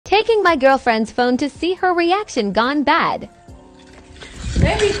checking my girlfriend's phone to see her reaction gone bad.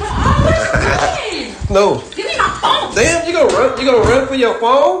 Baby, come on, what are you doing? No. Give me my phone. Damn, you gonna run for your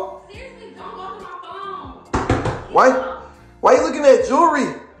phone? Seriously, don't go to my phone. Why you looking at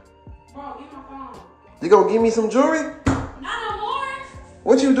jewelry? Bro, give me my phone. You gonna give me some jewelry? Not no more.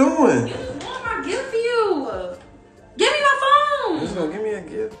 What you doing? You just want my gift for you. Give me my phone. You just gonna give me a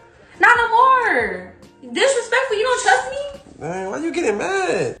gift? Not no more. Disrespectful, you don't trust me? Man, why you getting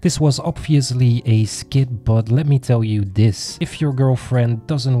mad? This was obviously a skit, but let me tell you this. If your girlfriend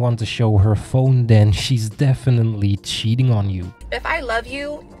doesn't want to show her phone, then she's definitely cheating on you. If I love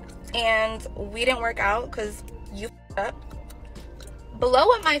you and we didn't work out because you f***ed up, blow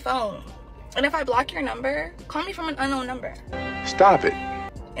up my phone. And if I block your number, call me from an unknown number. Stop it.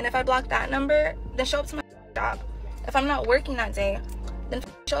 And if I block that number, then show up to my job. If I'm not working that day, then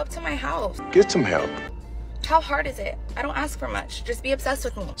show up to my house. Get some help. How hard is it? I don't ask for much. Just be obsessed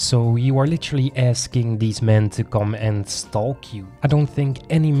with me. So you are literally asking these men to come and stalk you. I don't think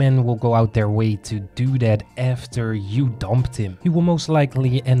any man will go out their way to do that after you dumped him. You will most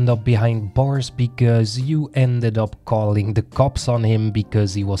likely end up behind bars because you ended up calling the cops on him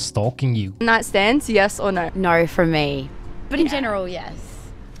because he was stalking you. Night stands, yes or no? No from me. But in general, yes.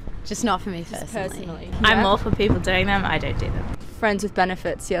 Just not for me personally. I'm all for people doing them. I don't do them. Friends with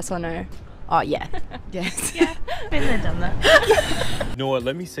benefits, yes or no? Oh, yeah. Yes. Yeah, been there, done that. You know what?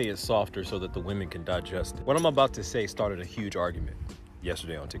 Let me say it softer so that the women can digest it. What I'm about to say started a huge argument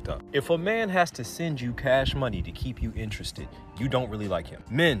yesterday on TikTok. If a man has to send you cash money to keep you interested, you don't really like him.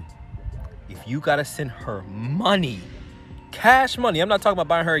 Men, if you gotta send her money, cash money, I'm not talking about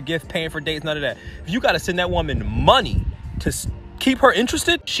buying her a gift, paying for dates, none of that. If you gotta send that woman money to keep her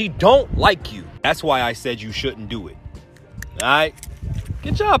interested, she don't like you. That's why I said you shouldn't do it. All right?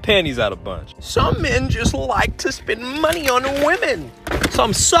 Get y'all panties out a bunch. Some men just like to spend money on women.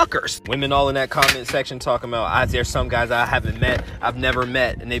 Some suckers. Women all in that comment section talking about, there's some guys I haven't met, I've never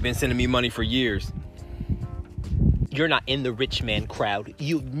met, and they've been sending me money for years. You're not in the rich man crowd.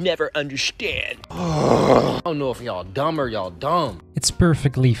 You'll never understand. I don't know if y'all dumb or y'all dumb. It's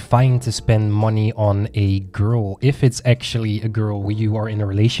perfectly fine to spend money on a girl if it's actually a girl you are in a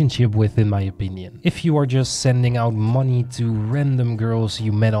relationship with, in my opinion. If you are just sending out money to random girls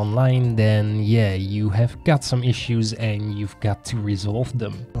you met online, then yeah, you have got some issues and you've got to resolve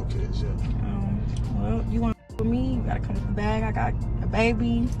them. Okay, Well, you want with me, you gotta come with the bag. I got a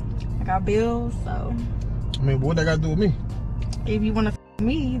baby, I got bills, so. I mean, what that got to do with me? If you want to f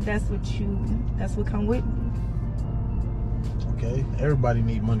me, that's what come with me. Okay, everybody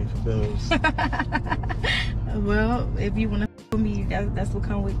need money for bills. Well, if you want to f with me, that's what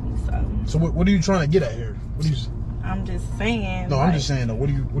come with me. So what are you trying to get at here? What are you? I'm just saying. No, I'm just saying though. What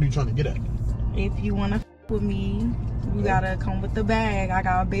are you trying to get at? If you want to f with me, you gotta come with the bag. I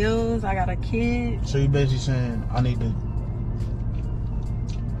got bills. I got a kid. So you basically saying I need to.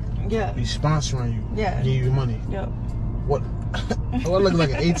 Yeah. Be sponsoring you. Yeah. Give you money. Yep. What? Do I look like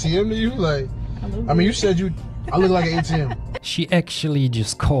an ATM to you? Like, I mean, you said I look like an ATM. She actually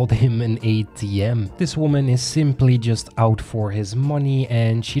just called him an ATM. This woman is simply just out for his money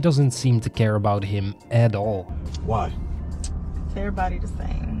and she doesn't seem to care about him at all. Why? It's everybody the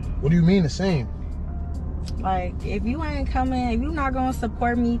same. What do you mean the same? Like, if you ain't coming, if you're not gonna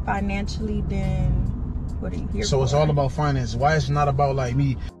support me financially, then what are you here for? So it's all about finance. Why it's not about like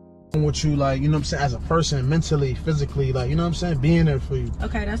me with you, like, you know what I'm saying, as a person, mentally, physically, like, you know what I'm saying, being there for you.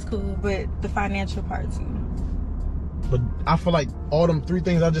 Okay, that's cool, but the financial part too. But I feel like all them three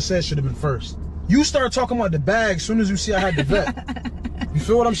things I just said should have been first. You start talking about the bag as soon as you see I had the vet. You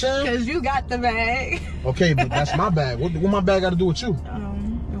feel what I'm saying? Because you got the bag. Okay, but that's my bag. What my bag got to do with you?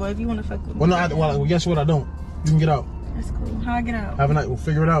 Well, if you want to fuck with me. Well, guess what? I don't. You can get out. That's cool. How I get out? Have a night. We'll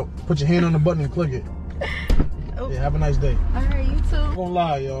figure it out. Put your hand on the button and click it. Oh. Yeah, have a nice day. All right, you too. I'm gonna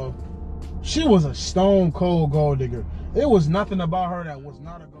lie, y'all. She was a stone cold gold digger. There was nothing about her that was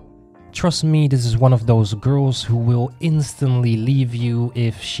not a gold digger. Trust me, this is one of those girls who will instantly leave you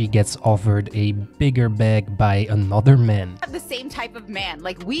if she gets offered a bigger bag by another man. The same type of man.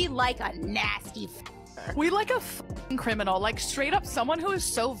 Like, we like a nasty We like a f***ing criminal. Like, straight up someone who is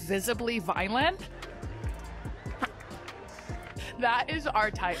so visibly violent. That is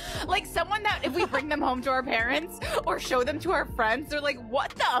our type. Like someone that if we bring them home to our parents or show them to our friends, they're like, what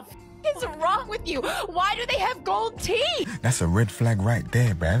the f? is wrong with you? Why do they have gold teeth? That's a red flag right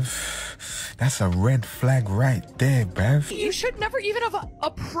there, bruv. That's a red flag right there, bruv. You should never even have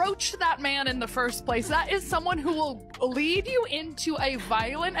approached that man in the first place. That is someone who will lead you into a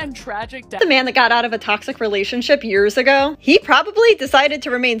violent and tragic death. The man that got out of a toxic relationship years ago, he probably decided to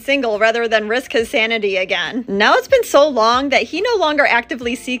remain single rather than risk his sanity again. Now it's been so long that he no longer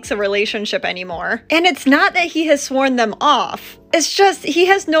actively seeks a relationship anymore. And it's not that he has sworn them off. It's just he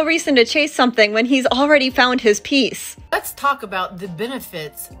has no reason to chase something when he's already found his peace. Let's talk about the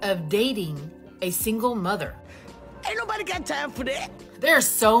benefits of dating a single mother. Ain't nobody got time for that. There are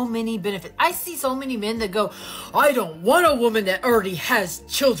so many benefits. I see so many men that go, I don't want a woman that already has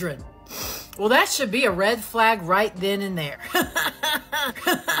children. Well, that should be a red flag right then and there.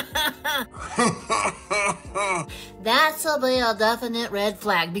 That should be a definite red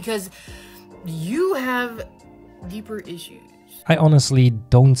flag because you have deeper issues. I honestly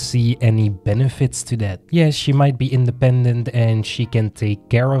don't see any benefits to that. Yes, she might be independent and she can take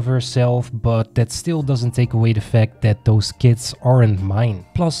care of herself, but that still doesn't take away the fact that those kids aren't mine.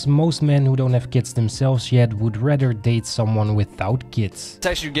 Plus, most men who don't have kids themselves yet would rather date someone without kids.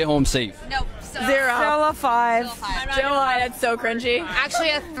 Text you to get home safe. Nope. Still a 5. Still a that's so cringy. Actually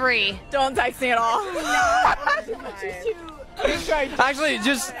a 3. Don't text me at all. Actually,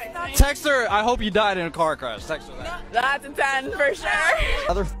 just text her, I hope you died in a car crash. Text her that. That's a 10 for sure.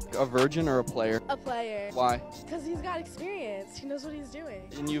 Either a virgin or a player? A player. Why? Because he's got experience. He knows what he's doing.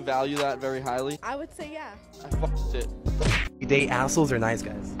 And you value that very highly? I would say yeah. I fucked it. You date assholes or nice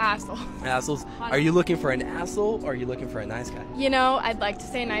guys? Asshole. Assholes? Are you looking for an asshole or are you looking for a nice guy? You know, I'd like to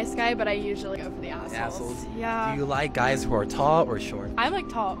say nice guy, but I usually go for the assholes. Assholes? Yeah. Do you like guys who are tall or short? I like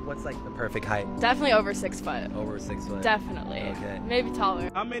tall. What's like the perfect height? Definitely over 6 foot. Over 6 foot? Definitely. Okay. Maybe taller.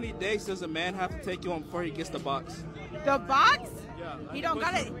 How many dates does a man have to take you on before he gets the box? The box? Yeah. He don't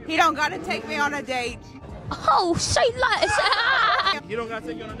gotta take me on a date. Oh, say less. You don't gotta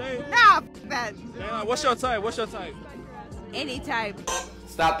take you on a date? Nah, f that. Yeah, what's your type? What's your type? Any type.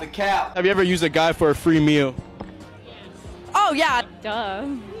 Stop the cap. Have you ever used a guy for a free meal? Oh yeah. Duh.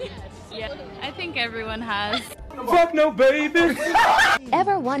 Yeah, I think everyone has. Fuck no, baby.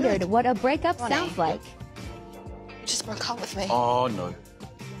 Ever wondered what a breakup sounds like? Just broke up with me. Oh no.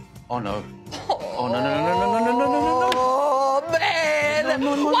 Oh no. Oh no no no no no no no no no no. Oh man!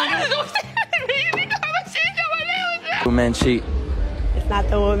 Why do those Men cheat. It's not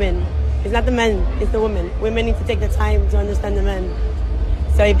the women. It's not the men. It's the women. Women need to take the time to understand the men.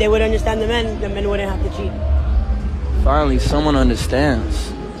 So if they would understand the men wouldn't have to cheat. Finally, someone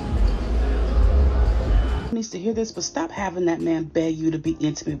understands. Needs to hear this, but stop having that man beg you to be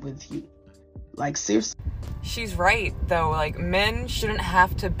intimate with you. Like, seriously. She's right, though. Like, men shouldn't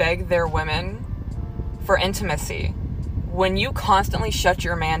have to beg their women for intimacy. When you constantly shut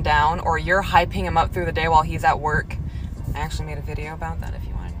your man down or you're hyping him up through the day while he's at work, I actually made a video about that if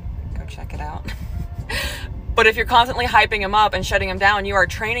you want to go check it out. But if you're constantly hyping him up and shutting him down, you are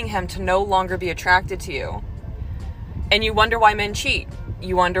training him to no longer be attracted to you. And you wonder why men cheat.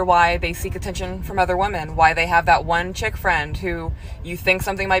 You wonder why they seek attention from other women, why they have that one chick friend who you think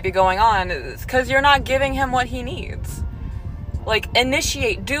something might be going on. It's because you're not giving him what he needs. Like,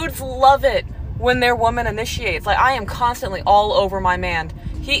 initiate. Dudes love it when their woman initiates. Like, I am constantly all over my man.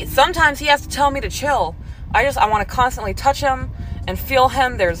 Sometimes he has to tell me to chill. I want to constantly touch him and feel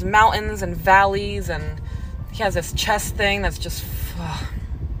him. There's mountains and valleys, and he has this chest thing that's just...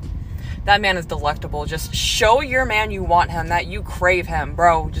 That man is delectable. Just show your man you want him, that you crave him,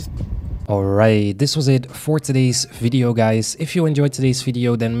 bro. Just... Alright, this was it for today's video, guys. If you enjoyed today's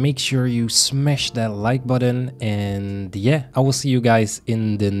video, then make sure you smash that like button. And yeah, I will see you guys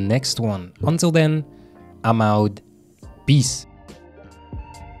in the next one. Until then, I'm out. Peace.